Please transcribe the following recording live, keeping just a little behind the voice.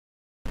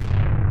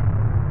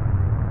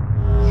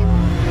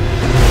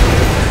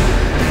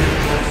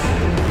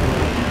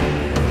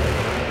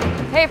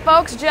Hey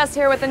folks, Jess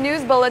here with a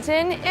news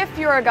bulletin. If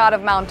you're a god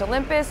of Mount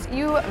Olympus,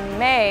 you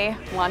may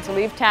want to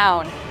leave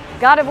town.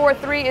 God of War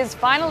 3 is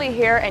finally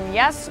here, and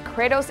yes,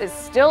 Kratos is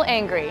still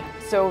angry.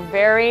 So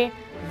very,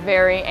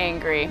 very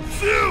angry.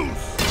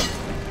 Zeus!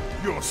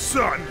 Your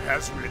son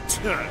has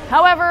returned.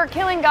 However,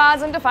 killing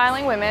gods and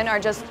defiling women are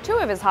just two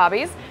of his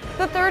hobbies.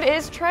 The third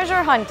is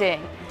treasure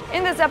hunting.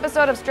 In this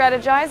episode of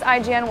Strategize,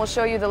 IGN will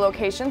show you the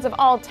locations of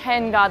all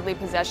 10 godly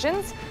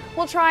possessions.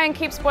 We'll try and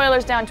keep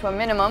spoilers down to a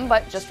minimum,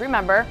 but just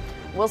remember,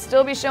 we'll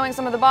still be showing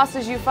some of the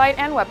bosses you fight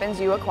and weapons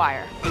you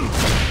acquire.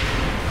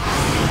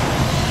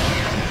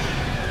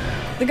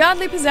 The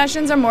godly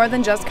possessions are more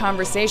than just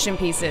conversation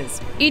pieces.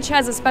 Each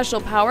has a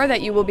special power that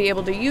you will be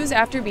able to use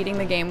after beating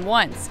the game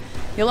once.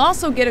 You'll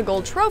also get a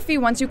gold trophy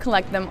once you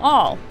collect them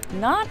all.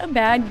 Not a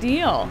bad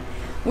deal.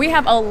 We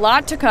have a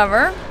lot to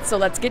cover, so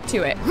let's get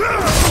to it.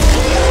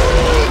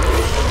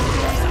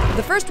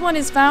 The first one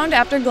is found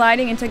after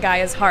gliding into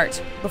Gaia's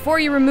heart. Before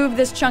you remove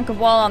this chunk of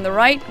wall on the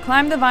right,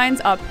 climb the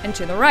vines up and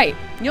to the right.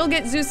 You'll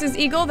get Zeus's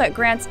eagle that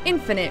grants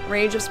infinite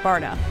Rage of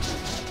Sparta.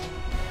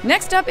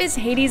 Next up is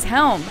Hades'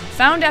 helm,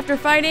 found after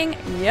fighting,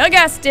 you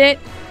guessed it,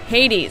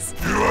 Hades.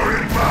 You're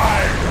in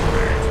my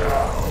way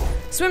now.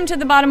 Swim to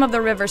the bottom of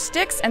the river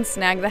Styx and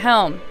snag the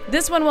helm.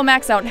 This one will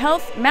max out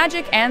health,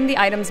 magic, and the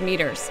item's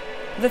meters.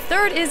 The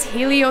third is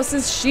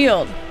Helios'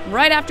 shield.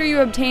 Right after you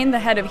obtain the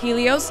head of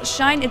Helios,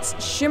 shine its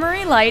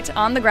shimmery light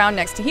on the ground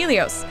next to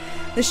Helios.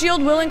 The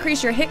shield will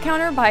increase your hit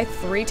counter by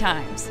 3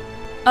 times.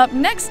 Up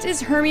next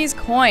is Hermes'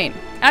 coin.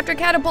 After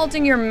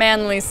catapulting your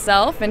manly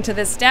self into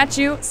this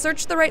statue,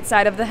 search the right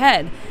side of the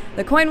head.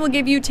 The coin will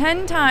give you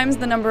 10 times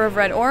the number of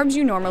red orbs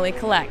you normally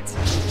collect.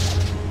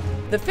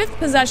 The fifth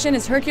possession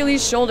is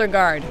Hercules' shoulder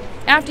guard.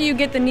 After you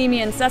get the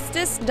Nemean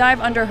cestus,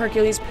 dive under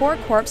Hercules' poor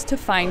corpse to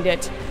find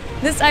it.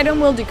 This item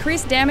will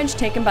decrease damage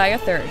taken by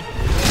 1/3.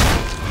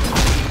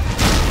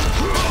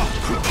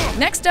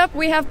 Next up,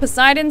 we have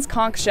Poseidon's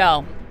conch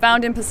shell,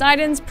 found in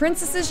Poseidon's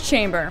princess's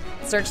chamber.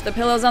 Search the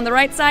pillows on the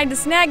right side to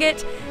snag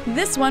it.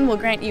 This one will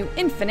grant you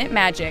infinite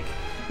magic.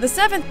 The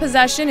seventh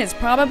possession is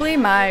probably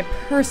my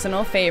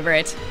personal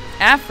favorite,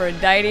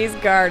 Aphrodite's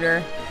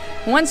garter.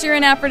 Once you're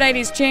in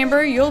Aphrodite's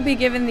chamber, you'll be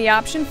given the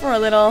option for a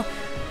little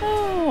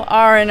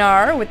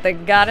R&R with the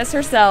goddess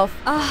herself.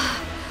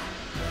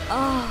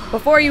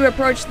 Before you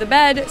approach the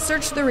bed,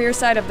 search the rear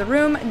side of the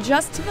room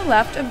just to the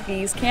left of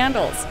these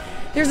candles.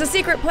 There's a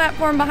secret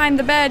platform behind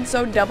the bed,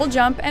 so double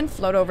jump and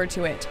float over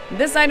to it.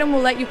 This item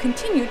will let you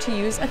continue to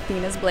use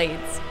Athena's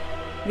blades.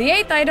 The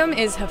eighth item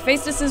is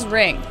Hephaestus'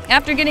 ring.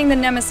 After getting the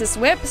Nemesis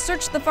whip,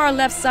 search the far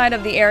left side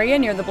of the area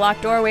near the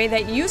blocked doorway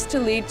that used to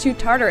lead to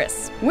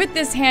Tartarus. With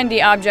this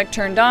handy object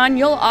turned on,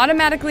 you'll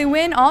automatically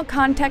win all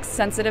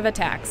context-sensitive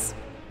attacks.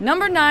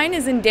 Number 9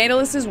 is in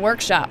Daedalus'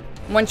 workshop.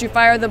 Once you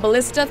fire the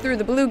ballista through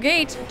the blue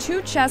gate,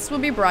 2 chests will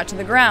be brought to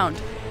the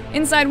ground.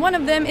 Inside one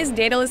of them is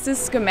Daedalus'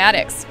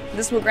 schematics.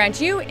 This will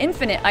grant you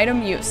infinite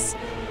item use.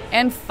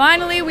 And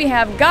finally, we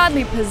have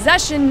godly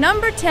possession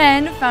number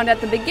 10, found at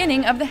the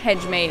beginning of the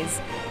hedge maze,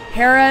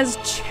 Hera's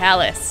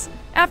chalice.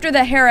 After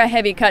the Hera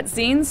heavy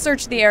cutscene,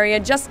 search the area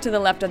just to the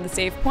left of the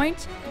save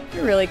point.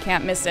 You really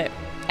can't miss it.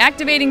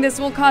 Activating this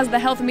will cause the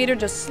health meter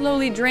to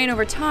slowly drain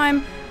over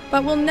time,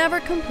 but will never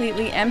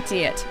completely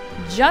empty it,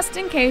 just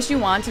in case you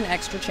want an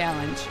extra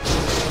challenge.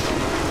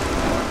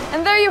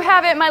 And there you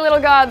have it, my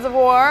little gods of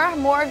war.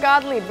 More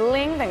godly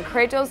bling than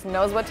Kratos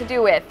knows what to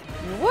do with.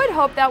 You would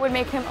hope that would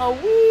make him a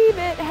wee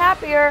bit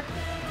happier,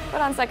 but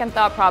on second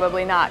thought,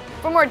 probably not.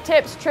 For more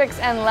tips, tricks,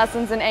 and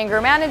lessons in anger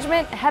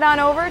management, head on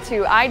over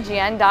to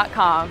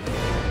IGN.com.